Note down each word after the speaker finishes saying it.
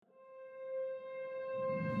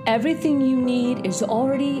Everything you need is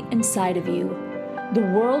already inside of you. The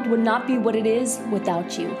world would not be what it is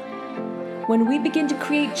without you. When we begin to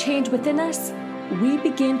create change within us, we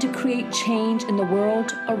begin to create change in the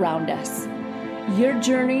world around us. Your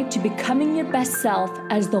journey to becoming your best self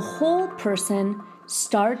as the whole person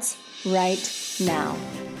starts right now.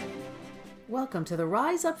 Welcome to the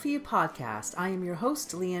Rise Up For You podcast. I am your host,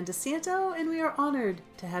 Leanne DeSanto, and we are honored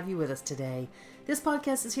to have you with us today. This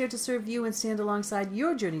podcast is here to serve you and stand alongside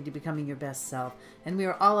your journey to becoming your best self. And we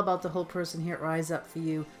are all about the whole person here at Rise Up For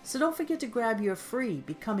You. So don't forget to grab your free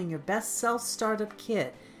Becoming Your Best Self Startup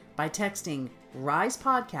Kit by texting RISE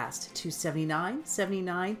PODCAST to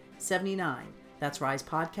 797979. That's RISE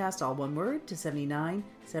PODCAST, all one word, to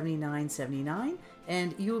 797979.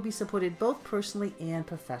 And you will be supported both personally and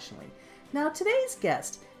professionally. Now, today's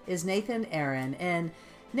guest is Nathan Aaron, and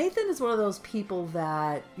Nathan is one of those people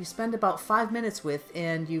that you spend about 5 minutes with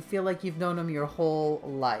and you feel like you've known him your whole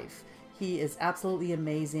life. He is absolutely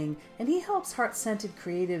amazing, and he helps heart-centered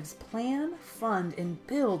creatives plan, fund, and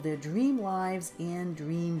build their dream lives and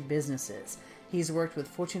dream businesses. He's worked with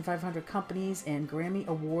Fortune 500 companies and Grammy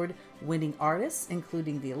Award-winning artists,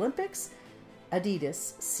 including the Olympics,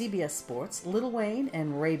 Adidas, CBS Sports, Lil Wayne,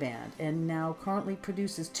 and Ray-Ban, and now currently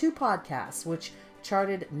produces 2 podcasts, which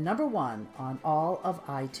charted #1 on all of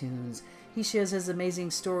iTunes. He shares his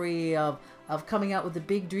amazing story of coming out with a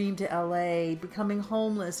big dream to LA, becoming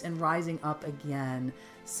homeless, and rising up again.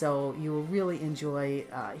 So you will really enjoy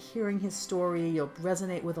hearing his story. You'll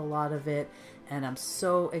resonate with a lot of it. And I'm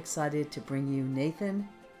so excited to bring you Nathan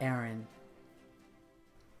Aaron.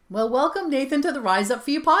 Well, welcome, Nathan, to the Rise Up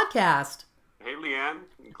For You podcast. Hey, Leanne.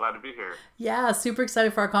 I'm glad to be here. Yeah, super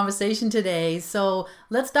excited for our conversation today. So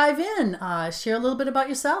let's dive in. Share a little bit about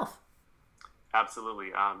yourself.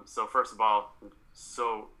 Absolutely. So first of all,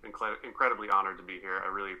 so incredibly honored to be here. I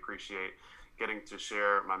really appreciate getting to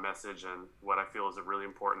share my message and what I feel is a really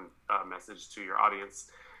important message to your audience.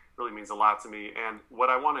 It really means a lot to me. And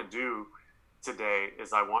what I want to do today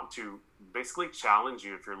is I want to basically challenge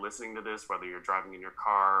you, if you're listening to this, whether you're driving in your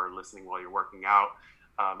car or listening while you're working out,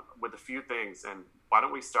 with a few things. And why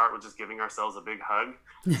don't we start with just giving ourselves a big hug?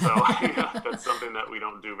 So that's something that we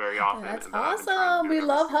don't do very often. That's and awesome. We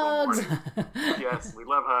love hugs. Yes, we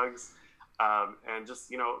love hugs. And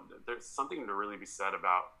just, there's something to really be said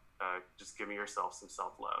about just giving yourself some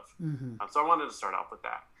self-love. Mm-hmm. So I wanted to start off with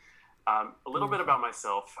that. A little bit about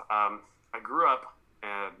myself. I grew up,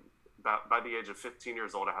 and by the age of 15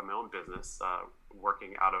 years old, I had my own business,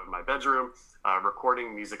 working out of my bedroom,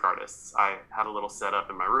 recording music artists. I had a little setup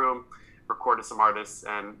in my room, recorded some artists,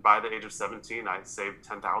 and by the age of 17, I saved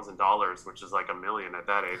 $10,000, which is like $1 million at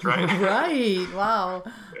that age, right? Right. Wow.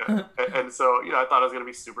 Yeah. And so, I thought I was going to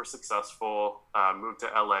be super successful. Moved to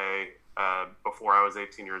LA before I was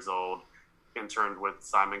 18 years old. Interned with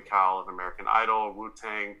Simon Cowell of American Idol,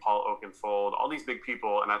 Wu-Tang, Paul Oakenfold, all these big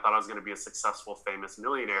people, and I thought I was going to be a successful, famous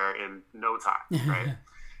millionaire in no time, right?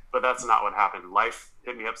 But that's not what happened. Life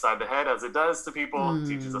hit me upside the head, as it does to people,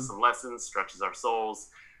 teaches us some lessons, stretches our souls,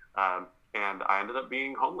 and I ended up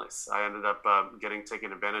being homeless. I ended up getting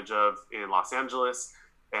taken advantage of in Los Angeles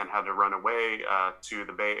and had to run away to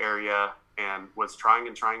the Bay Area, and was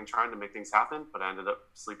trying to make things happen, but I ended up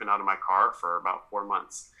sleeping out of my car for about 4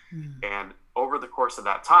 months. And over the course of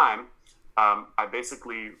that time, I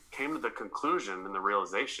basically came to the conclusion and the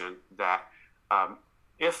realization that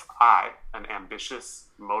if I, an ambitious,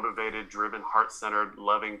 motivated, driven, heart-centered,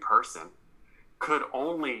 loving person, could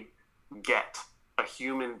only get a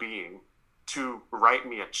human being to write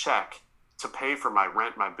me a check to pay for my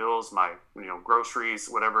rent, my bills, my groceries,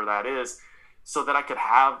 whatever that is, so that I could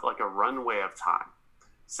have like a runway of time,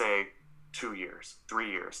 say 2 years,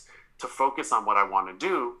 3 years, to focus on what I want to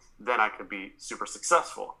do, then I could be super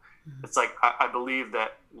successful. Mm-hmm. It's like, I believe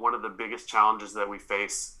that one of the biggest challenges that we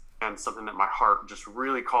face, and something that my heart just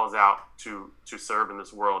really calls out to serve in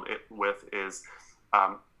this world with, is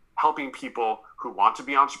helping people who want to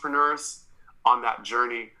be entrepreneurs on that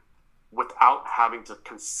journey without having to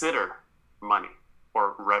consider money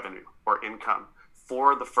or revenue or income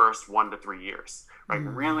for the first 1 to 3 years, right?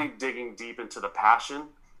 Mm-hmm. Really digging deep into the passion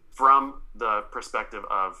from the perspective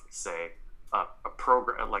of, say, a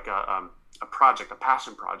program, like a project, a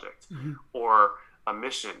passion project, mm-hmm. or a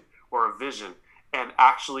mission or a vision, and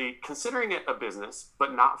actually considering it a business,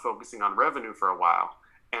 but not focusing on revenue for a while.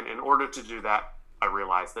 And in order to do that, I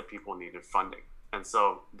realized that people needed funding. And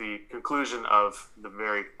so the conclusion of the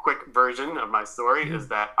very quick version of my story mm-hmm. is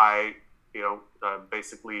that I,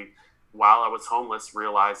 basically, while I was homeless,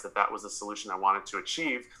 realized that that was a solution I wanted to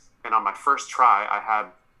achieve. And on my first try, I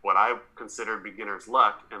had what I considered beginner's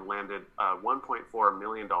luck and landed a $1.4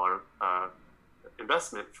 million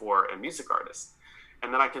investment for a music artist.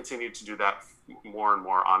 And then I continued to do that more and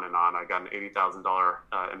more on and on. I got an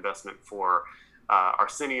 $80,000 investment for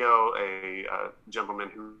Arsenio, a gentleman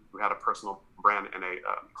who had a personal brand and a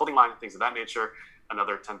clothing line, things of that nature.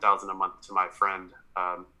 Another $10,000 a month to my friend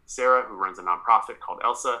Sarah, who runs a nonprofit called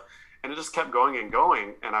Elsa. And it just kept going and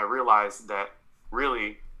going. And I realized that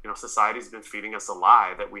really, society's been feeding us a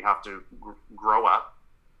lie that we have to grow up.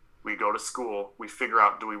 We go to school, we figure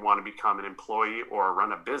out, do we want to become an employee or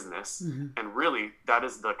run a business? Mm-hmm. And really, that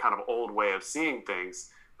is the kind of old way of seeing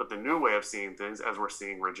things. But the new way of seeing things, as we're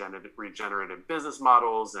seeing regenerative business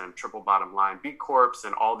models and triple bottom line B Corps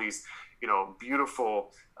and all these,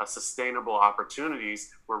 beautiful, sustainable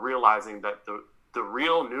opportunities, we're realizing that the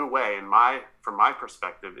real new way, from my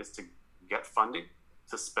perspective, is to get funding,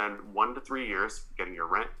 to spend 1 to 3 years getting your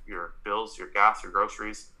rent, your bills, your gas, your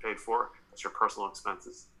groceries paid for. That's your personal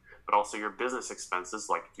expenses. But also your business expenses,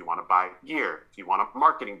 like if you want to buy gear, if you want a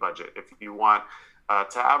marketing budget, if you want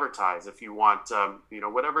to advertise, if you want,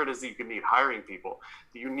 whatever it is that you could need, hiring people,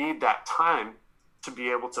 you need that time to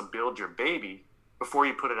be able to build your baby before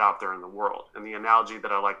you put it out there in the world. And the analogy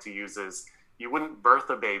that I like to use is you wouldn't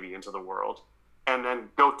birth a baby into the world and then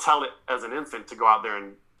go tell it as an infant to go out there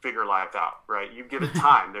and figure life out, right? You give it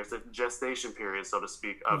time. There's a gestation period, so to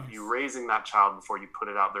speak, of you raising that child before you put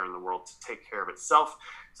it out there in the world to take care of itself.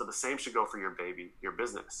 So the same should go for your baby, your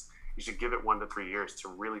business. You should give it 1 to 3 years to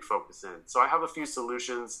really focus in. So I have a few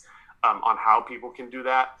solutions on how people can do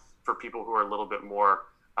that for people who are a little bit more,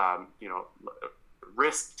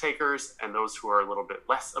 risk takers, and those who are a little bit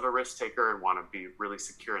less of a risk taker and want to be really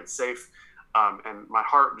secure and safe. And my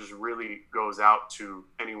heart just really goes out to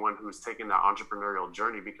anyone who's taking that entrepreneurial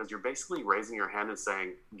journey, because you're basically raising your hand and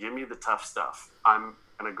saying, give me the tough stuff. I'm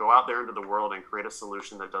going to go out there into the world and create a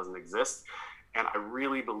solution that doesn't exist. And I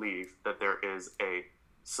really believe that there is a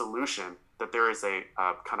solution, that there is a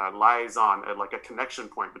kind of liaison, like a connection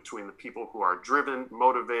point between the people who are driven,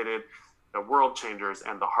 motivated, the world changers,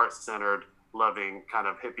 and the heart-centered, loving kind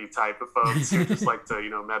of hippie type of folks who just like to,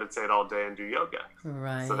 meditate all day and do yoga.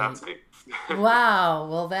 Right. So that's me. Wow.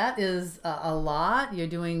 Well, that is a lot. You're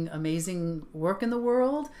doing amazing work in the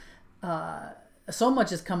world. So much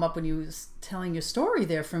has come up when you was telling your story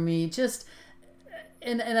there for me.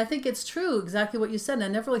 And I think it's true, exactly what you said. And I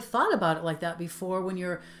never really thought about it like that before. When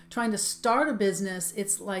you're trying to start a business,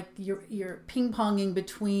 it's like you're ping-ponging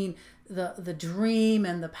between the dream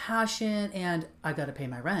and the passion, and I've got to pay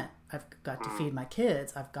my rent. I've got to feed my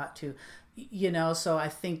kids. I've got to, so I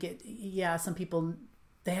think some people,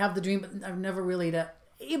 they have the dream, but are never really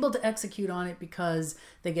able to execute on it because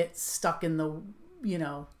they get stuck in the,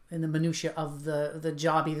 in the minutia of the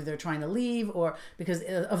job either they're trying to leave, or because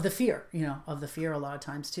of the fear, a lot of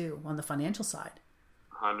times too, on the financial side.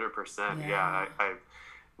 100%. Yeah. I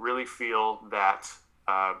really feel that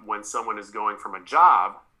when someone is going from a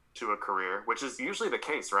job to a career, which is usually the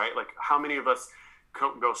case, right? Like, how many of us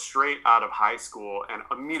go straight out of high school and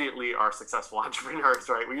immediately are successful entrepreneurs,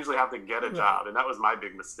 right? We usually have to get a job. And that was my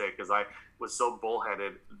big mistake, because I was so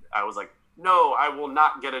bullheaded. I was like, no, I will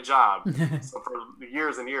not get a job. So for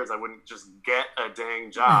years and years, I wouldn't just get a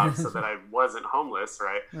dang job so that I wasn't homeless,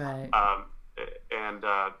 right? Right.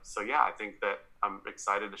 I think that I'm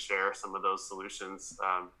excited to share some of those solutions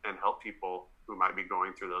and help people who might be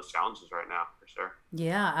going through those challenges right now, for sure.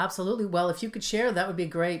 Yeah, absolutely. Well, if you could share, that would be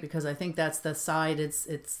great, because I think that's the side. It's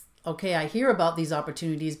okay, I hear about these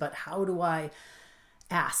opportunities, but how do I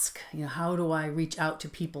ask? How do I reach out to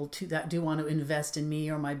people that do want to invest in me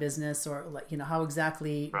or my business, or how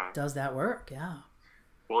exactly does that work? Yeah.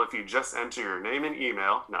 Well, if you just enter your name and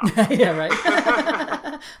email, no. Yeah, right.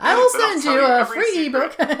 I will send you a free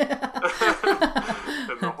ebook. In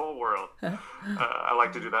the whole world. I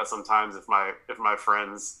like to do that sometimes. If my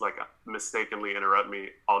friends mistakenly interrupt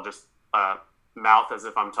me, I'll just mouth as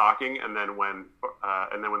if I'm talking, and then when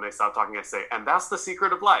they stop talking, I say, "And that's the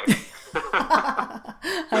secret of life."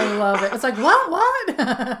 I love it. It's like, what?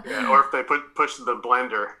 Yeah, or if they push the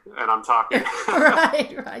blender and I'm talking.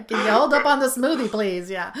 Right. Can you hold up on the smoothie, please?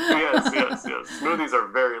 Yeah. Yes. Smoothies are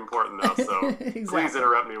very important, though. So Exactly. Please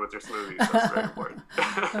interrupt me with your smoothies. That's very important.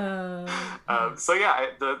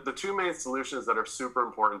 The two main solutions that are super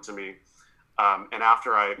important to me. And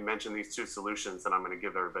after I mention these two solutions, then I'm going to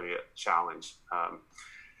give everybody a challenge.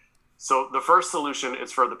 So the first solution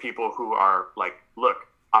is for the people who are like, look,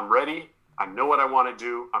 I'm ready. I know what I want to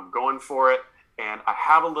do. I'm going for it. And I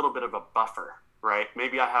have a little bit of a buffer, right?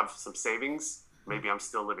 Maybe I have some savings. Maybe I'm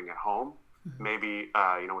still living at home. Maybe,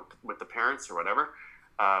 with the parents or whatever.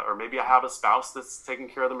 Or maybe I have a spouse that's taking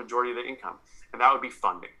care of the majority of the income. And that would be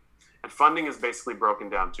funding. And funding is basically broken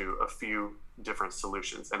down to a few different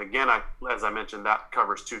solutions. And again, as I mentioned, that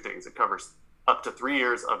covers two things. It covers up to 3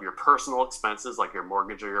 years of your personal expenses, like your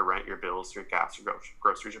mortgage or your rent, your bills, your gas, your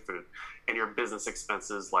groceries, your food, and your business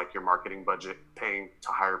expenses, like your marketing budget, paying to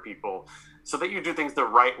hire people, so that you do things the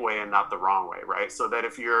right way and not the wrong way, right? So that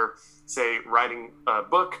if you're, say, writing a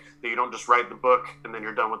book, that you don't just write the book and then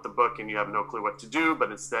you're done with the book and you have no clue what to do,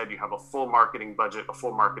 but instead you have a full marketing budget, a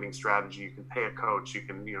full marketing strategy. You can pay a coach, you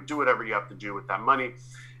can, do whatever you have to do with that money.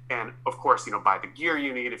 And of course, buy the gear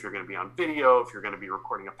you need if you're going to be on video, if you're going to be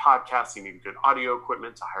recording a podcast, you need good audio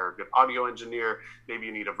equipment to hire a good audio engineer. Maybe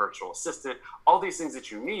you need a virtual assistant, all these things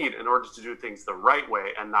that you need in order to do things the right way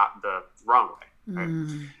and not the wrong way. Right?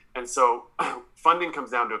 Mm. And so funding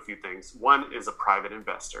comes down to a few things. One is a private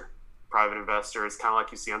investor. Private investor is kind of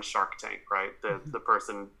like you see on Shark Tank, right? The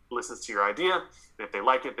person listens to your idea, and if they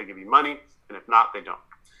like it, they give you money, and if not, they don't.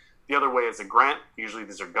 The other way is a grant. Usually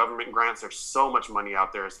these are government grants. There's so much money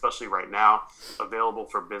out there, especially right now, available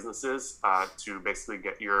for businesses to basically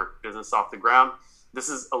get your business off the ground. This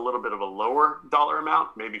is a little bit of a lower dollar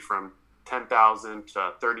amount, maybe from $10,000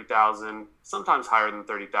 to $30,000, sometimes higher than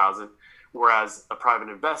 $30,000, whereas a private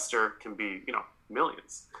investor can be,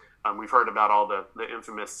 millions. We've heard about all the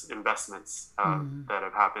infamous investments that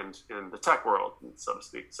have happened in the tech world, so to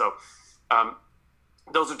speak. So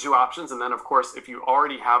those are two options. And then, of course, if you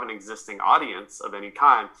already have an existing audience of any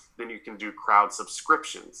kind, then you can do crowd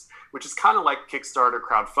subscriptions, which is kind of like Kickstarter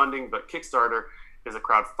crowdfunding, but Kickstarter is a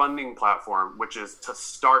crowdfunding platform, which is to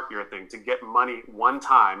start your thing, to get money one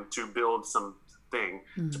time to build some thing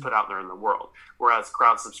to put out there in the world. Whereas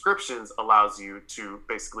crowd subscriptions allows you to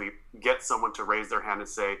basically get someone to raise their hand and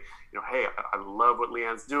say, hey, I love what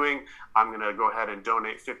Leanne's doing. I'm going to go ahead and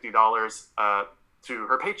donate $50 to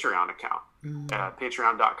her Patreon account.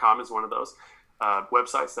 Patreon.com is one of those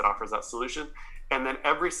websites that offers that solution. And then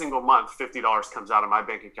every single month, $50 comes out of my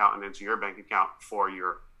bank account and into your bank account for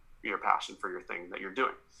your passion, for your thing that you're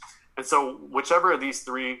doing. And so whichever of these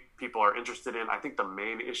three people are interested in, I think the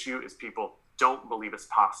main issue is people don't believe it's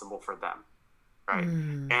possible for them, right?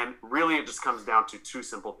 And really it just comes down to two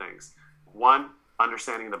simple things. One,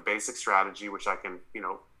 understanding the basic strategy, which I can,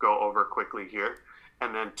 go over quickly here.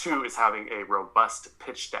 And then two is having a robust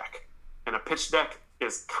pitch deck. And a pitch deck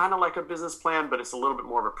is kind of like a business plan, but it's a little bit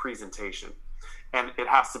more of a presentation. And it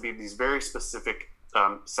has to be these very specific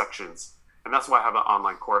sections. And that's why I have an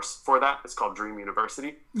online course for that. It's called Dream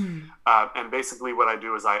University. And basically what I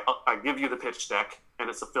do is I give you the pitch deck, and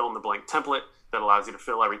it's a fill-in-the-blank template that allows you to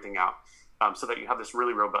fill everything out so that you have this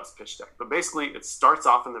really robust pitch deck. But basically it starts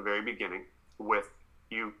off in the very beginning with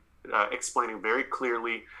you explaining very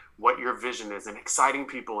clearly what your vision is and exciting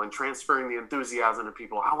people and transferring the enthusiasm to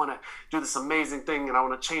people. I want to do this amazing thing and I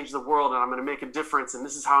want to change the world and I'm going to make a difference and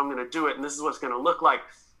this is how I'm going to do it and this is what it's going to look like.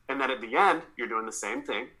 And then at the end, you're doing the same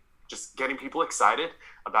thing, just getting people excited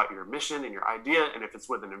about your mission and your idea. And if it's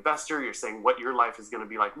with an investor, you're saying what your life is going to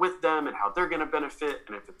be like with them and how they're going to benefit.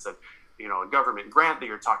 And if it's a government grant, that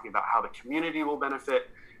you're talking about how the community will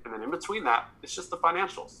benefit. And then in between that, it's just the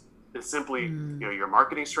financials. It's simply, your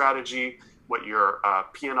marketing strategy, what your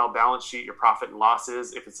P&L balance sheet, your profit and loss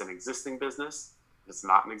is, if it's an existing business. If it's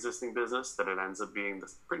not an existing business, that it ends up being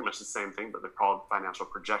pretty much the same thing, but they're called financial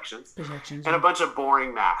projections. And a bunch of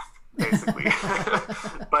boring math, basically.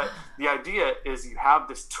 But the idea is you have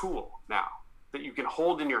this tool now that you can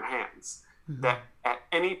hold in your hands, that at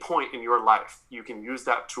any point in your life, you can use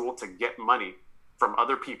that tool to get money from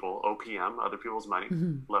other people, OPM, other people's money,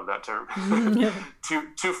 love that term,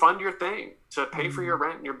 to fund your thing, to pay for your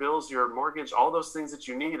rent, your bills, your mortgage, all those things that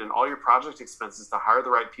you need, and all your project expenses, to hire the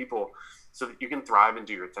right people so that you can thrive and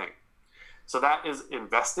do your thing. So that is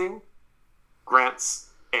investing,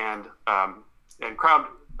 grants, and crowd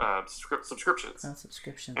subscriptions.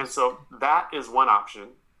 And so that is one option.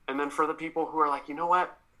 And then for the people who are like, you know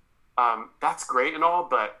what, that's great and all,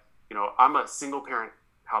 but I'm a single parent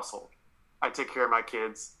household. I take care of my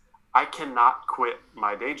kids. I cannot quit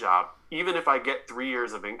my day job. Even if I get 3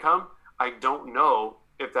 years of income, I don't know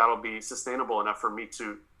if that'll be sustainable enough for me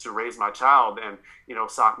to raise my child and,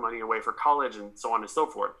 sock money away for college and so on and so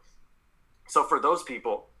forth. So for those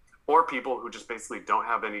people, or people who just basically don't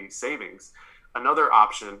have any savings, another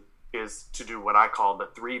option is to do what I call the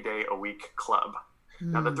 3-day-a-week club.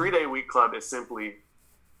 Now, the 3-day-a-week club is simply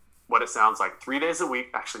what it sounds like. 3 days a week,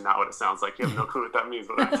 actually not what it sounds like. You have no clue what that means,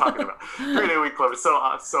 what I'm talking about. 3-day-a-week club is so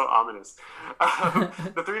ominous.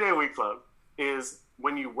 The 3-day-a-week club is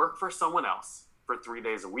when you work for someone else for 3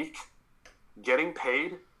 days a week, getting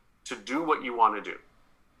paid to do what you want to do.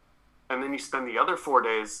 And then you spend the other 4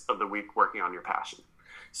 days of the week working on your passion.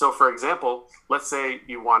 So for example, let's say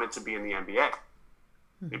you wanted to be in the NBA,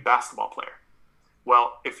 a basketball player.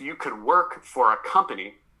 Well, if you could work for a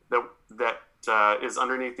company that is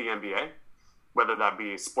underneath the NBA, whether that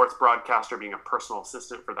be a sports broadcaster, being a personal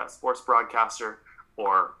assistant for that sports broadcaster,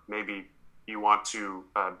 or maybe you want to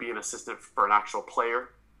be an assistant for an actual player,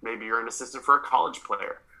 maybe you're an assistant for a college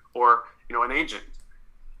player, or an agent.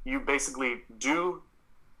 You basically do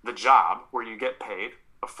the job where you get paid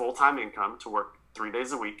a full-time income to work 3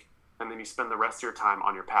 days a week, and then you spend the rest of your time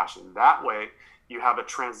on your passion. That way, you have a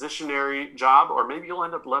transitionary job, or maybe you'll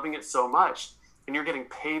end up loving it so much, and you're getting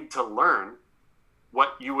paid to learn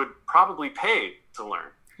what you would probably pay to learn.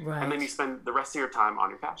 Right. And then you spend the rest of your time on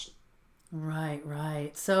your passion.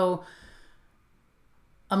 Right. So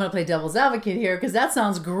I'm going to play devil's advocate here, because that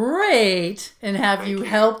sounds great. And have you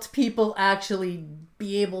helped people actually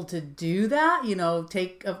be able to do that?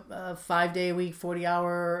 Take a 5-day a week,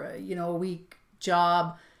 40-hour, a week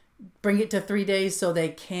job, bring it to 3 days so they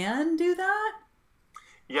can do that?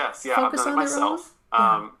 Yes. Yeah. I've done it myself.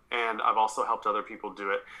 And I've also helped other people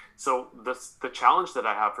do it. So the challenge that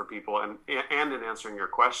I have for people, and in answering your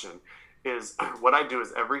question, is what I do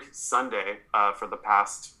is every Sunday for the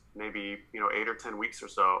past maybe 8 or 10 weeks or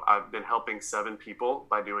so, I've been helping 7 people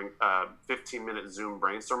by doing 15-minute Zoom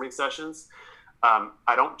brainstorming sessions.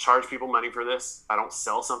 I don't charge people money for this. I don't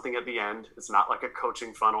sell something at the end. It's not like a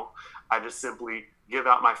coaching funnel. I just simply give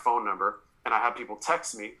out my phone number, and I have people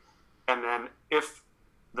text me. And then if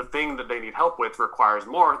the thing that they need help with requires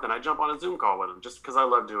more, then I jump on a Zoom call with them, just because I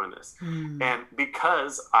love doing this. And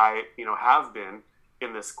because I, have been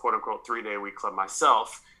in this quote unquote 3-day week club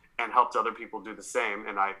myself and helped other people do the same.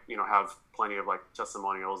 And I, have plenty of like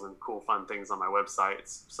testimonials and cool, fun things on my website.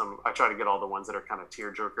 I try to get all the ones that are kind of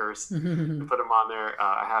tear jerkers and put them on there.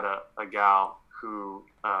 I had a gal who,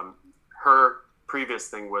 her previous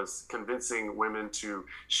thing was convincing women to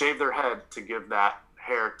shave their head to give that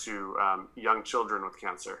hair to young children with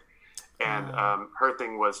cancer. And her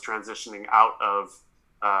thing was transitioning out of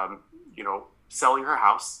selling her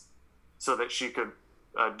house so that she could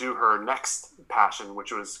do her next passion,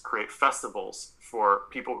 which was create festivals for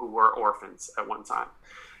people who were orphans at one time.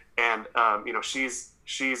 And she's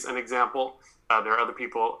an example. There are other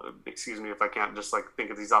people, excuse me if I can't just like think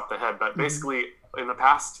of these off the head, but basically in the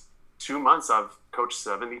past 2 months I've coached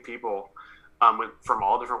 70 people from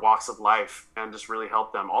all different walks of life, and just really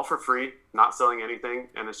help them, all for free, not selling anything.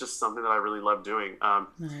 And it's just something that I really love doing.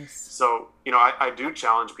 Nice. So, I do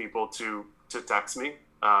challenge people to text me.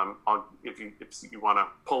 If you want to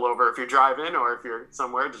pull over, if you're driving or if you're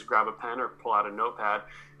somewhere, just grab a pen or pull out a notepad,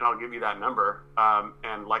 and I'll give you that number.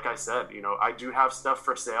 And like I said, I do have stuff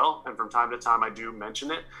for sale, and from time to time I do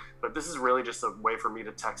mention it, but this is really just a way for me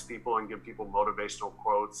to text people and give people motivational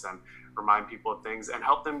quotes and remind people of things and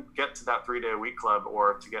help them get to that 3-day a week club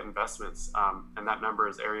or to get investments. And that number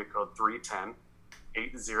is area code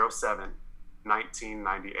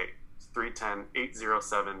 310-807-1998.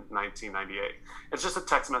 310-807-1998. It's just a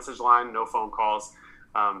text message line, no phone calls.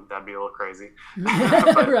 That'd be a little crazy.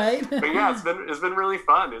 Right. But yeah, it's been really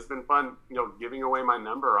fun. It's been fun, giving away my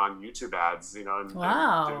number on YouTube ads, and doing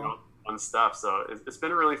all fun stuff. So it's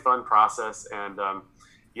been a really fun process. And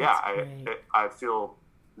I feel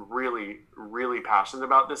really, really passionate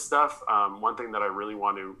about this stuff. One thing that I really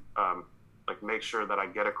want to make sure that I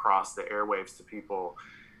get across the airwaves to people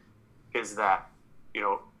is that,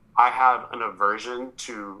 I have an aversion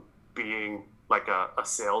to being like a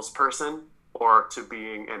salesperson, or to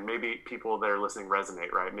being, and maybe people that are listening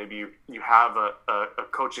resonate, right? Maybe you have a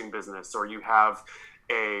coaching business, or you have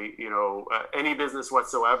any business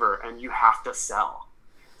whatsoever, and you have to sell.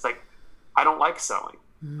 It's like, I don't like selling.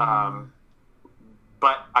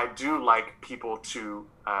 But I do like people to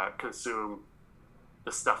consume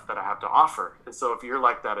the stuff that I have to offer. And so if you're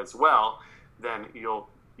like that as well, then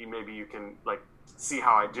maybe you can see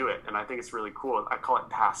how I do it. And I think it's really cool. I call it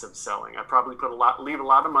passive selling. I probably leave a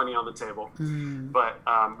lot of money on the table, but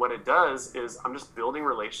what it does is I'm just building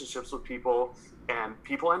relationships with people, and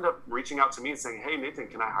people end up reaching out to me and saying, "Hey, Nathan,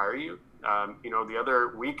 can I hire you?" The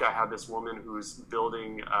other week I had this woman who's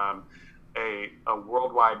building a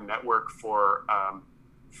worldwide network for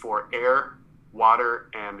air, water,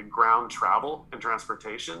 and ground travel and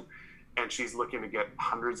transportation. And she's looking to get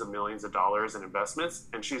hundreds of millions of dollars in investments.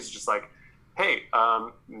 And she's just like, "Hey,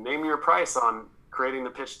 name your price on creating the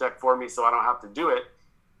pitch deck for me so I don't have to do it."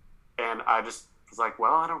 And I just was like,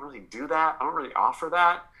 well, I don't really do that. I don't really offer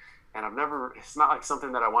that. And it's not like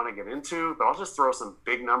something that I want to get into, but I'll just throw some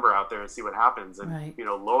big number out there and see what happens. And, right.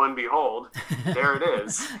 Lo and behold, there it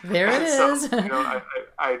is. There it is. So,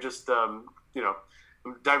 I just, I'm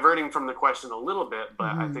diverting from the question a little bit,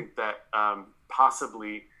 but I think that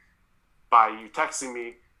possibly by you texting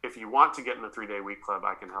me, if you want to get in the 3-day week club,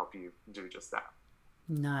 I can help you do just that.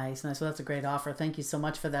 Nice. So that's a great offer. Thank you so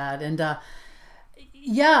much for that. And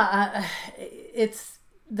it's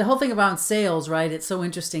the whole thing around sales, right? It's so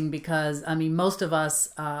interesting because, I mean, most of us,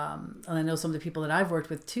 and I know some of the people that I've worked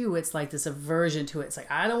with too, it's like this aversion to it. It's like,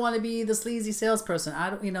 I don't want to be the sleazy salesperson. I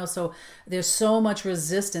don't, so there's so much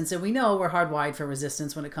resistance, and we know we're hardwired for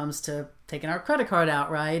resistance when it comes to taking our credit card out,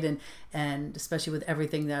 right? And especially with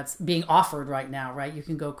everything that's being offered right now, right? You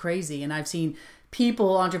can go crazy. And I've seen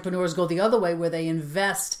people, entrepreneurs, go the other way where they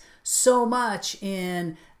invest so much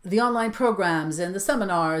in the online programs and the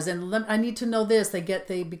seminars, and I need to know this.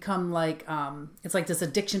 They become like, it's like this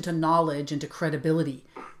addiction to knowledge and to credibility.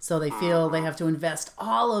 So they feel they have to invest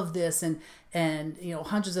all of this, and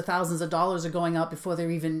hundreds of thousands of dollars are going out before they're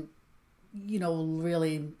even,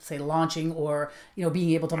 really say launching or, being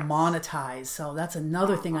able to monetize. So that's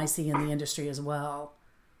another thing I see in the industry as well.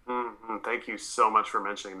 Mm-hmm. Thank you so much for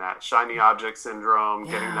mentioning that. Shiny object syndrome,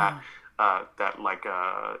 getting that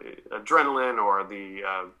adrenaline or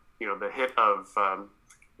the hit of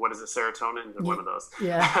what is it, serotonin? One of those.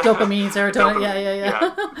 Yeah, dopamine, serotonin.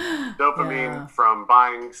 Yeah. Dopamine from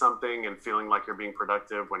buying something and feeling like you're being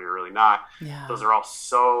productive when you're really not. Yeah. Those are all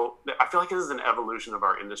so. I feel like this is an evolution of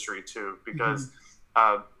our industry too, because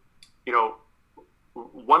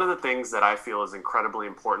one of the things that I feel is incredibly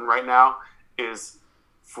important right now is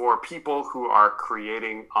for people who are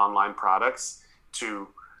creating online products to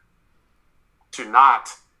not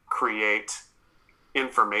create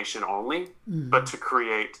information only, but to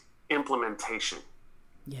create implementation.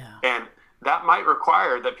 Yeah. And that might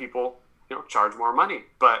require that people, charge more money,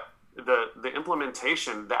 but the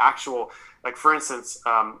implementation, the actual, like for instance,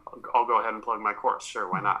 I'll go ahead and plug my course. Sure.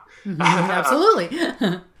 Why not? Absolutely.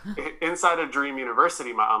 Inside of Dream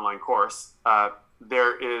University, my online course,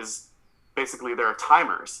 there are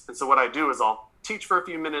timers. And so what I do is I'll teach for a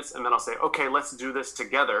few minutes and then I'll say, okay, let's do this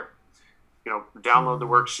together. Download the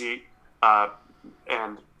worksheet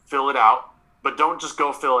and fill it out, but don't just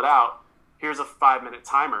go fill it out. Here's a 5-minute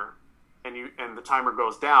timer, and the timer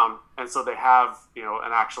goes down, and so they have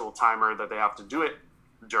an actual timer that they have to do it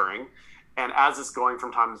during. And as it's going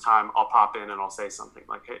from time to time, I'll pop in and I'll say something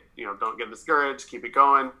like, hey, don't get discouraged, keep it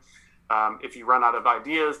going. If you run out of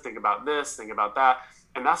ideas, think about this, think about that.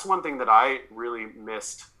 And that's one thing that I really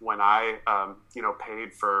missed when I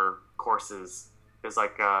paid for courses. Is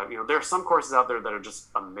like, there are some courses out there that are just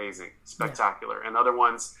amazing, spectacular, and other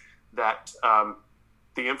ones that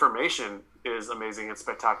the information is amazing and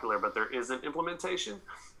spectacular, but there isn't implementation.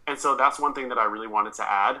 And so that's one thing that I really wanted to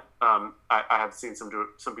add. I have seen some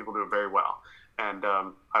people do it very well, and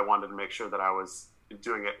I wanted to make sure that I was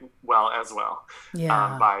doing it well as well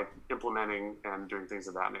by implementing and doing things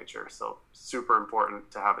of that nature. So super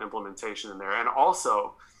important to have implementation in there, and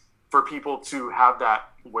also for people to have that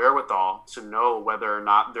wherewithal to know whether or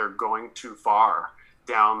not they're going too far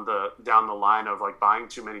down the line of like buying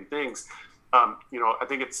too many things. I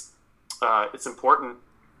think it's important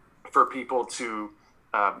for people to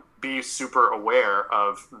be super aware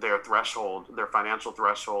of their threshold, their financial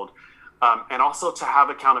threshold, and also to have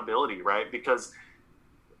accountability, right? Because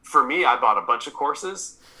for me, I bought a bunch of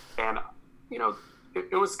courses, and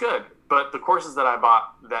it was good, but the courses that I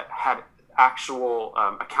bought that had actual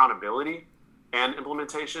accountability and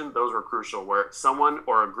implementation, those were crucial, where someone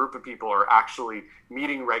or a group of people are actually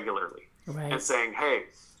meeting regularly and saying, hey,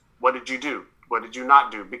 what did you do? What did you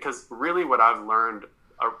not do? Because really what I've learned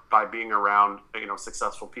by being around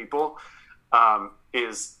successful people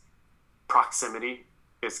is proximity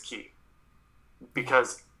is key.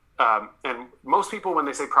 Because and most people, when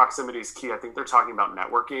they say proximity is key, I think they're talking about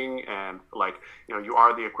networking and you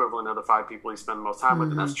are the equivalent of the 5 people you spend the most time with,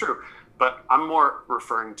 and that's true. But I'm more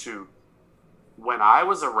referring to when I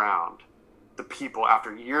was around the people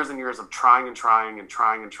after years and years of trying. And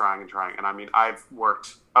I mean, I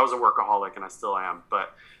was a workaholic and I still am,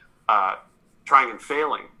 but trying and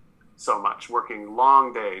failing so much, working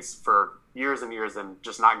long days for years and years and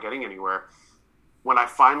just not getting anywhere. When I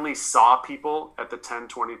finally saw people at the 10,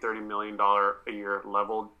 20, $30 million a year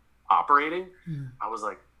level operating, I was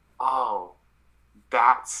like, oh,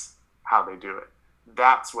 that's how they do it.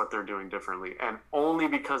 That's what they're doing differently. And only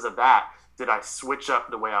because of that did I switch up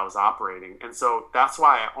the way I was operating. And so that's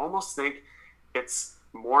why I almost think it's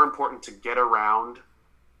more important to get around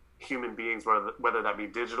human beings, whether that be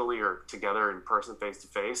digitally or together in person, face to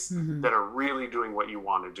face, that are really doing what you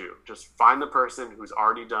want to do. Just find the person who's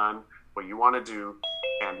already done what you want to do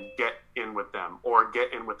and get in with them, or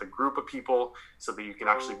get in with a group of people so that you can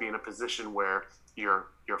actually be in a position where you're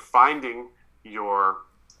finding your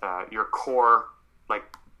core like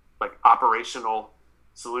operational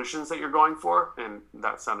solutions that you're going for. And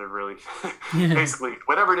that sounded really basically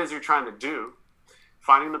whatever it is you're trying to do,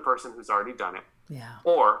 finding the person who's already done it, Yeah.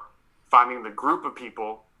 or finding the group of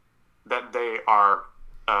people that they are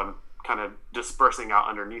kind of dispersing out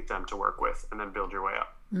underneath them to work with, and then build your way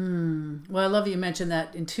up. Well, I love you mentioned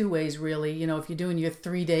that in two ways, really. You know, if you're doing your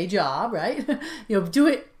 3-day job, right? Do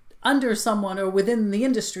it under someone or within the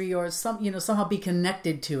industry, or somehow be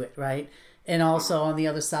connected to it, right? And also on the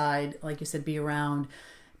other side, like you said, be around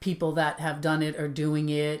people that have done it or doing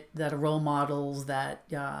it, that are role models, that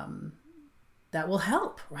will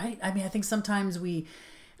help, right? I mean, I think sometimes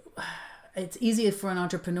it's easy for an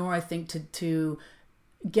entrepreneur, I think, to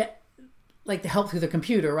get like the help through the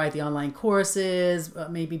computer, right? The online courses,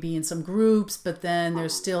 maybe be in some groups, but then they're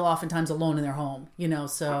still oftentimes alone in their home,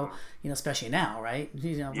 so, especially now, right?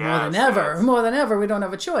 More than ever, we don't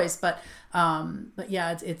have a choice, but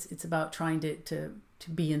yeah, it's about trying to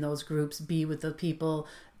be in those groups, be with the people,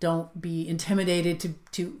 don't be intimidated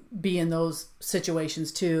to be in those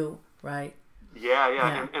situations too, right?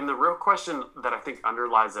 Yeah. And the real question that I think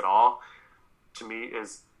underlies it all to me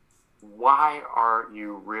is, why are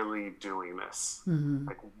you really doing this? Mm-hmm.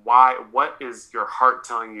 Like, why? What is your heart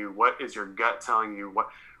telling you? What is your gut telling you?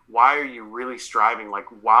 Why are you really striving? Like,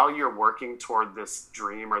 while you're working toward this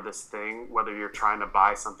dream or this thing, whether you're trying to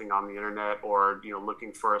buy something on the internet or,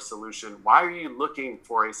 looking for a solution, why are you looking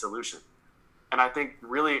for a solution? And I think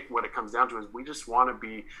really what it comes down to is we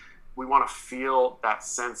want to feel that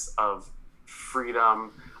sense of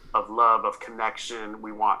freedom, of love, of connection.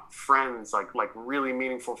 We want friends, like really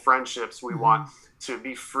meaningful friendships. We want to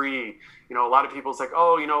be free. A lot of people, it's like,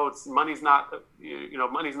 money's not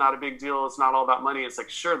a big deal. It's not all about money. It's like,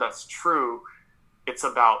 sure, that's true. It's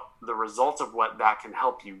about the result of what that can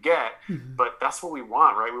help you get. Mm-hmm. But that's what we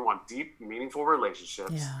want, right? We want deep, meaningful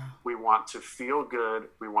relationships. Yeah. We want to feel good.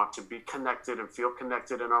 We want to be connected and feel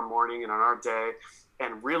connected in our morning and in our day.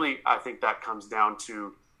 And really, I think that comes down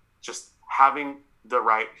to just having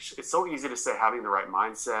it's so easy to say having the right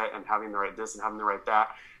mindset and having the right this and having the right that.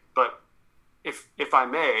 But if I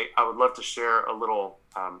may, I would love to share a little,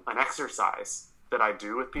 an exercise that I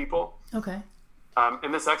do with people. Okay.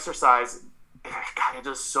 And this exercise, God, it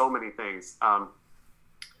does so many things.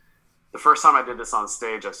 The first time I did this on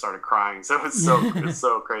stage, I started crying. So it's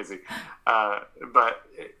so crazy. But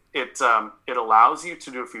it allows you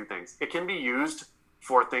to do a few things. It can be used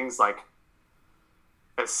for things like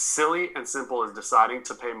as silly and simple as deciding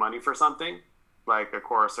to pay money for something, like a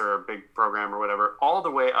course or a big program or whatever, all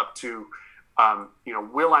the way up to,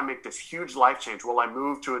 will I make this huge life change? Will I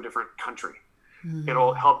move to a different country? Mm-hmm.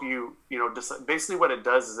 It'll help you, basically what it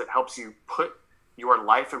does is it helps you put your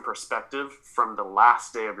life in perspective from the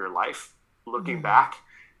last day of your life, looking back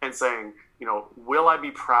and saying, will I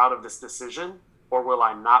be proud of this decision or will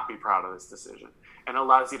I not be proud of this decision? And it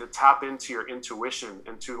allows you to tap into your intuition,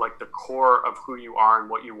 into like the core of who you are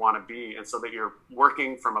and what you want to be. And so that you're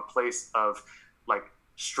working from a place of like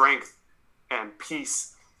strength and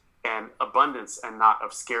peace and abundance and not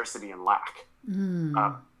of scarcity and lack.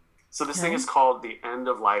 So this thing is called the end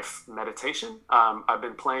of life meditation. I've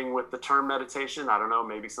been playing with the term meditation. I don't know,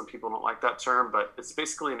 maybe some people don't like that term, but it's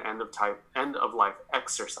basically an end of life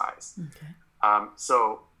exercise. Okay.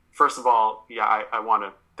 So first of all, I want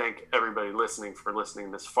to thank everybody listening for listening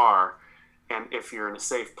this far. And if you're in a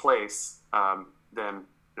safe place, then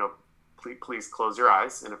please close your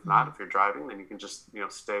eyes. And if not, if you're driving, then you can just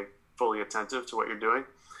stay fully attentive to what you're doing,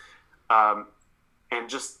 and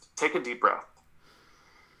just take a deep breath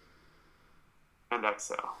and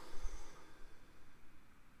exhale.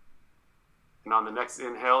 And on the next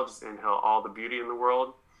inhale, just inhale all the beauty in the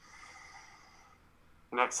world,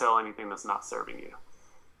 and exhale anything that's not serving you.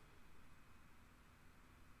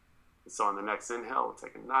 So on the next inhale, we'll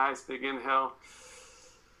take a nice big inhale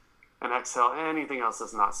and exhale anything else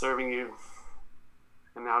that's not serving you.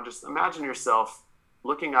 And now just imagine yourself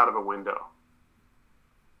looking out of a window.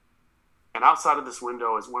 And outside of this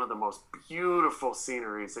window is one of the most beautiful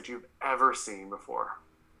sceneries that you've ever seen before.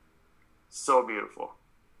 So beautiful.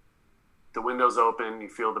 The window's open, you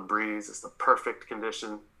feel the breeze, it's the perfect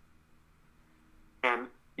condition. And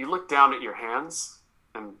you look down at your hands,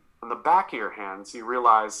 and on the back of your hands, you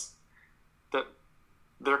realize that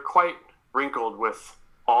they're quite wrinkled with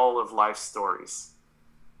all of life's stories.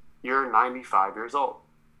 You're 95 years old,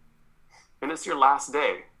 and it's your last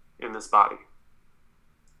day in this body.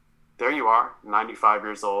 There you are, 95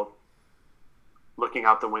 years old, looking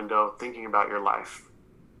out the window, thinking about your life.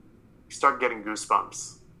 You start getting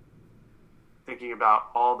goosebumps, thinking about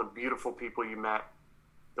all the beautiful people you met,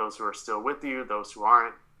 those who are still with you, those who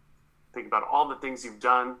aren't. Think about all the things you've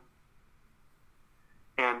done.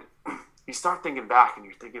 And you start thinking back and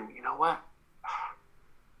you're thinking, you know what?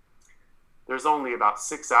 There's only about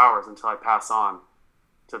 6 hours until I pass on.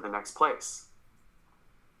 to the next place.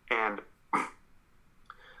 And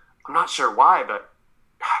I'm not sure why, but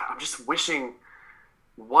God, I'm just wishing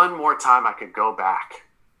one more time I could go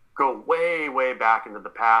way, way back into the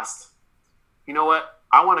past. You know what?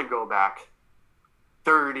 I want to go back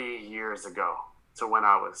 30 years ago to when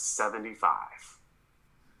I was 75.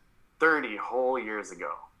 30 whole years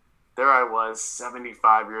ago. There I was,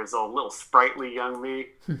 75 years old, little sprightly young me,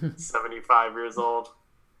 75 years old.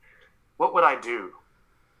 What would I do?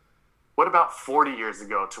 What about 40 years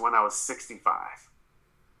ago to when I was 65?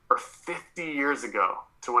 Or 50 years ago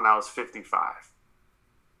to when I was 55?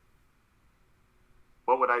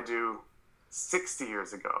 What would I do 60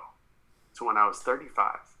 years ago to when I was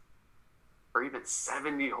 35? Or even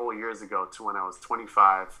 70 whole years ago to when I was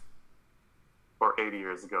 25? Or 80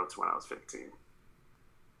 years ago to when I was 15?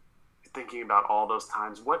 Thinking about all those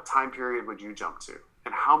times, what time period would you jump to?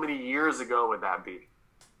 And how many years ago would that be?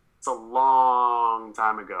 It's a long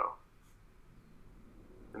time ago.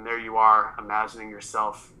 And there you are, imagining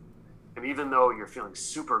yourself. And even though you're feeling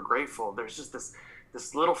super grateful, there's just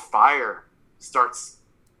this little fire starts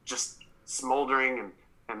just smoldering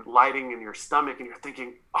and lighting in your stomach. And you're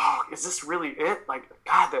thinking, oh, is this really it? Like,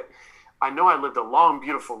 God, that I know I lived a long,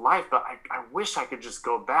 beautiful life, but I wish I could just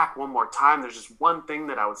go back one more time. There's just one thing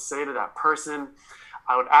that I would say to that person.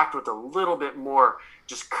 I would act with a little bit more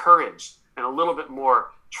just courage and a little bit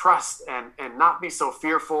more trust and not be so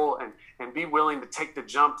fearful and be willing to take the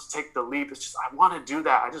jump, to take the leap. It's just, I want to do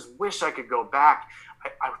that. I just wish I could go back.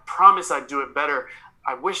 I promise I'd do it better.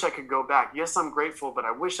 I wish I could go back. Yes, I'm grateful, but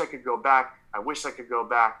I wish I could go back. I wish I could go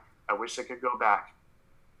back. I wish I could go back.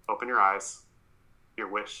 Open your eyes. Your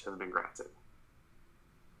wish has been granted.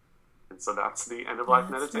 And so that's the end of life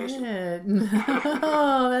meditation.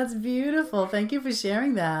 Oh, that's beautiful. Thank you for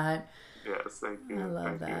sharing that. Yes, thank you. I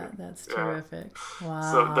love that. That's terrific. Wow.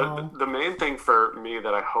 So the main thing for me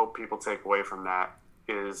that I hope people take away from that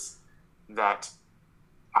is that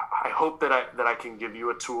I hope that I can give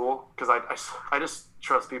you a tool, because I just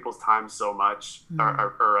trust people's time so much, or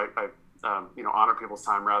I honor people's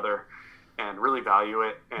time rather, and really value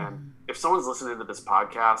it. And if someone's listening to this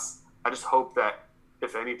podcast, I just hope that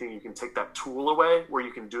if anything, you can take that tool away where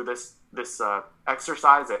you can do this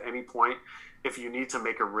exercise at any point. If you need to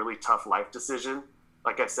make a really tough life decision,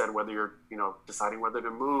 like I said, whether you're, deciding whether to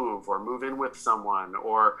move or move in with someone,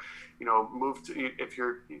 or, if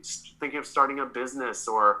you're thinking of starting a business,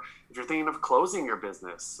 or if you're thinking of closing your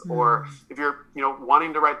business, or if you're,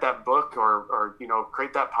 wanting to write that book or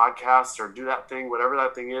create that podcast or do that thing, whatever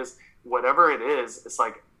that thing is, whatever it is, it's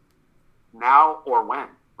like now or when,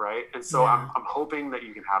 right? And so I'm hoping that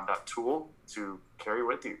you can have that tool to carry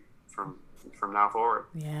with you from now forward.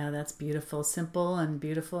 Yeah, that's beautiful. Simple and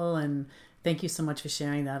beautiful. And thank you so much for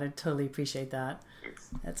sharing that. I totally appreciate that. Thanks.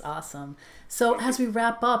 That's awesome. So as we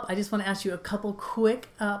wrap up, I just want to ask you a couple quick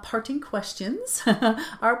parting questions.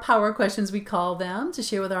 Our power questions, we call them, to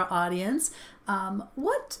share with our audience.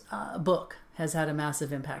 What book has had a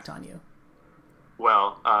massive impact on you?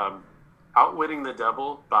 Well, Outwitting the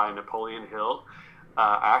Devil by Napoleon Hill.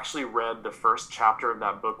 I actually read the first chapter of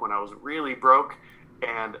that book when I was really broke,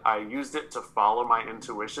 and I used it to follow my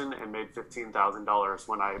intuition and made $15,000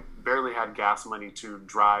 when I barely had gas money to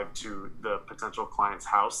drive to the potential client's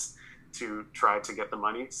house to try to get the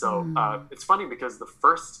money. So it's funny because the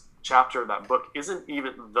first chapter of that book isn't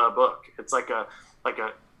even the book. It's like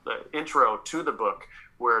the intro to the book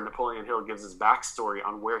where Napoleon Hill gives his backstory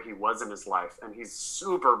on where he was in his life. And he's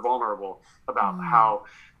super vulnerable about how,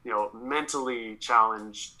 mentally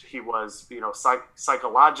challenged he was,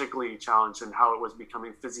 psychologically challenged, and how it was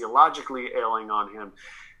becoming physiologically ailing on him,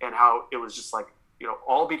 and how it was just like,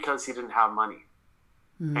 all because he didn't have money.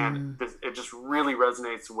 And it just really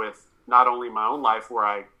resonates with not only my own life, where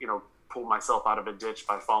I, pulled myself out of a ditch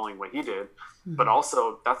by following what he did, but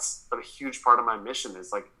also that's a huge part of my mission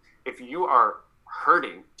is like, if you are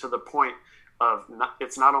hurting to the point of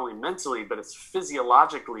it's not only mentally, but it's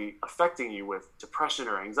physiologically affecting you with depression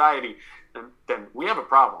or anxiety, then we have a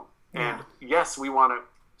problem. And yes, we want to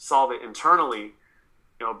solve it internally,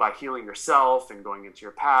 by healing yourself and going into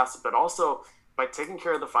your past, but also by taking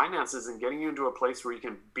care of the finances and getting you into a place where you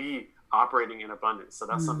can be operating in abundance. So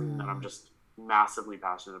that's something that I'm just massively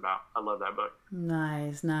passionate about. I love that book.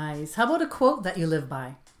 Nice. How about a quote that you live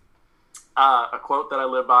by? A quote that I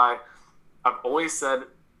live by, I've always said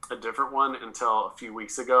a different one until a few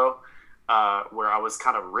weeks ago, where I was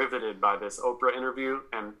kind of riveted by this Oprah interview.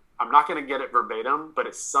 And I'm not going to get it verbatim, but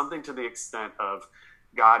it's something to the extent of,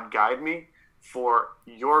 God, guide me, for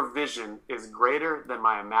your vision is greater than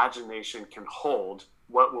my imagination can hold.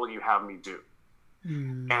 What will you have me do?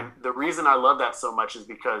 And the reason I love that so much is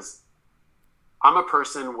because I'm a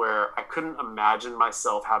person where I couldn't imagine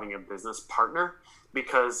myself having a business partner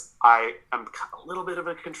because I am a little bit of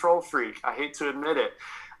a control freak. I hate to admit it,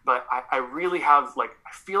 but I really have, like,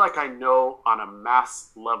 I feel like I know on a mass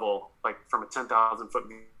level, like from a 10,000 foot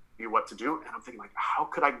view, what to do. And I'm thinking, like, how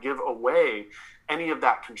could I give away any of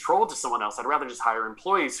that control to someone else? I'd rather just hire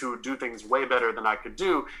employees who do things way better than I could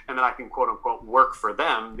do, and then I can quote unquote work for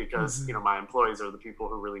them because you know, my employees are the people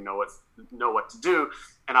who really know what to do,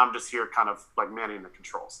 and I'm just here kind of like manning the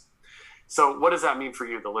controls. So what does that mean for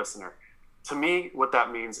you, the listener? To me, what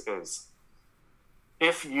that means is,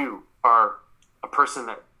 if you are a person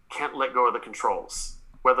that can't let go of the controls,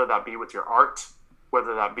 whether that be with your art,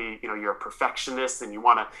 whether that be, you know, you're a perfectionist and you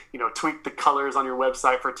want to, you know, tweak the colors on your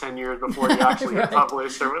website for 10 years before you actually get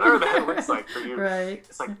published, or whatever the hell it looks like for you. Right.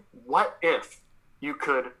 It's like, what if you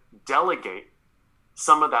could delegate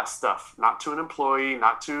some of that stuff, not to an employee,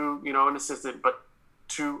 not to, you know, an assistant, but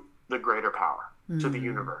to the greater power, to the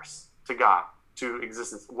universe, to God, to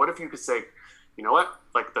existence? What if you could say, you know what,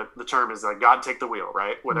 like the term is like, God take the wheel,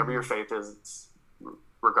 right? Whatever your faith is, it's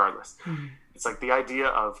regardless. It's like the idea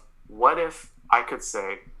of, what if I could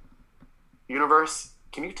say, universe,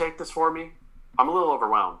 can you take this for me? I'm a little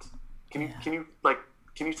overwhelmed. Can you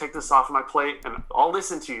take this off of my plate? And I'll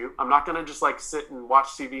listen to you. I'm not going to just like sit and watch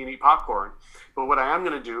TV and eat popcorn. But what I am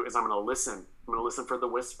going to do is I'm going to listen. I'm going to listen for the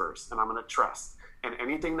whispers, and I'm going to trust. And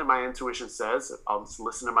anything that my intuition says, I'll just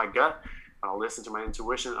listen to my gut, and I'll listen to my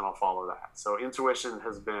intuition, and I'll follow that. So intuition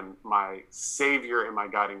has been my savior and my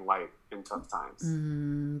guiding light in tough times.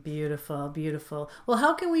 Beautiful, beautiful. Well,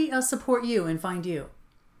 how can we support you and find you?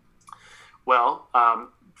 Well,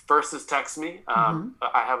 first is text me. I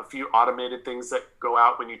have a few automated things that go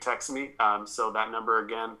out when you text me. So that number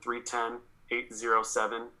again,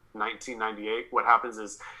 310-807-1998. What happens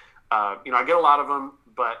is, you know, I get a lot of them,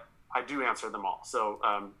 but I do answer them all. So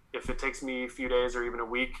if it takes me a few days or even a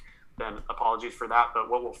week, then apologies for that. But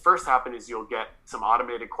what will first happen is you'll get some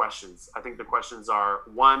automated questions. I think the questions are: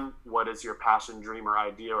 1, what is your passion, dream, or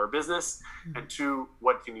idea or business? And 2,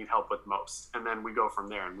 what do you need help with most? And then we go from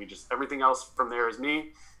there, and we just, everything else from there is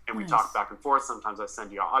me. And we talk back and forth. Sometimes I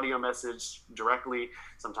send you an audio message directly.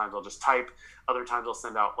 Sometimes I'll just type. Other times I'll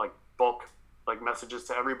send out like bulk like messages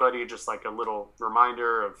to everybody, just like a little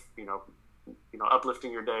reminder of, you know,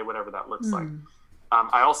 uplifting your day, whatever that looks like.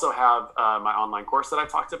 I also have my online course that I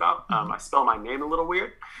talked about. I spell my name a little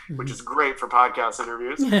weird, which is great for podcast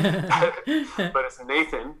interviews. But it's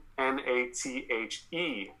Nathan, Nathen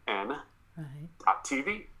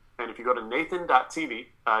 .tv. And if you go to nathen.tv,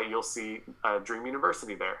 you'll see Dream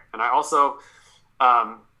University there. And I also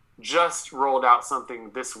just rolled out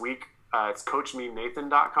something this week. It's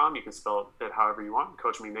coachmenathan.com. You can spell it however you want,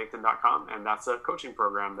 coachmenathan.com. And that's a coaching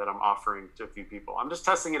program that I'm offering to a few people. I'm just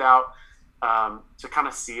testing it out to kind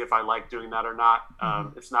of see if I like doing that or not.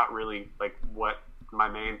 It's not really like what my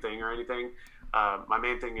main thing or anything. My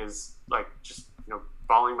main thing is like just, you know,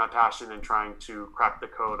 following my passion and trying to crack the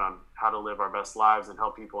code on how to live our best lives and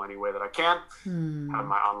help people any way that I can. Have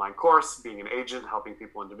my online course, being an agent, helping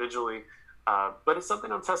people individually. But it's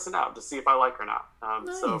something I'm testing out to see if I like or not.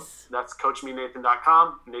 Nice. So that's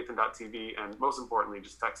coachmenathan.com, nathen.tv, and most importantly,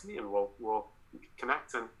 just text me and we'll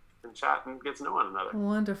connect and chat and get to know one another.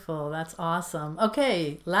 Wonderful. That's awesome.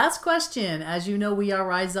 Okay, last question. As you know, we are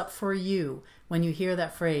Rise Up for You. When you hear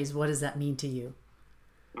that phrase, what does that mean to you?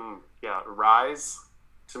 Yeah, rise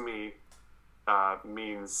to me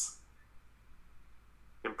means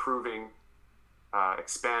improving,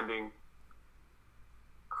 expanding,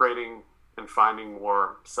 creating and finding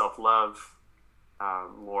more self-love,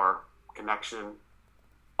 more connection,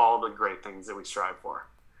 all the great things that we strive for.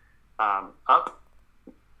 Up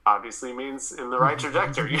obviously means in the right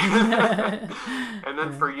trajectory. And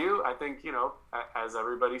then for you, I think, you know, as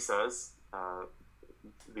everybody says,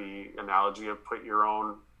 the analogy of put your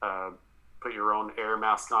own air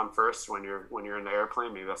mask on first when you're in the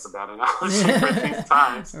airplane. Maybe that's a bad analogy for these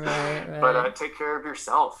times. Right. But take care of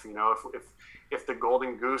yourself. You know, if the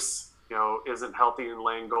golden goose, you know, isn't healthy and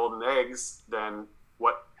laying golden eggs, then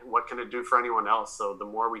what can it do for anyone else? So the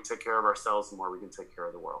more we take care of ourselves, the more we can take care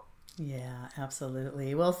of the world. Yeah,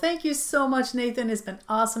 absolutely. Well, thank you so much, Nathan. It's been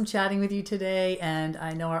awesome chatting with you today, and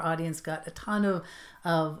I know our audience got a ton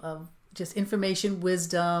of just information,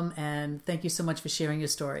 wisdom, and thank you so much for sharing your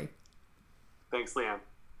story. Thanks, Leanne.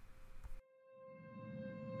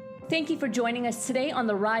 Thank you for joining us today on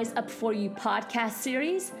the Rise Up For You podcast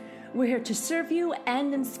series. We're here to serve you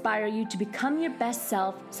and inspire you to become your best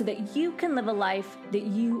self so that you can live a life that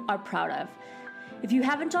you are proud of. If you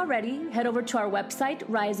haven't already, head over to our website,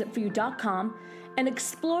 riseupforyou.com, and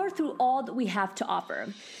explore through all that we have to offer.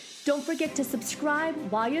 Don't forget to subscribe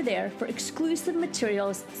while you're there for exclusive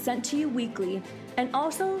materials sent to you weekly, and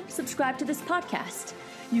also subscribe to this podcast.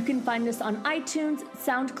 You can find us on iTunes,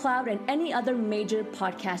 SoundCloud, and any other major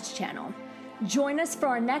podcast channel. Join us for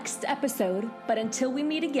our next episode, but until we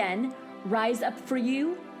meet again, rise up for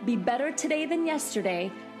you, be better today than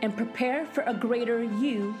yesterday, and prepare for a greater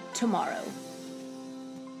you tomorrow.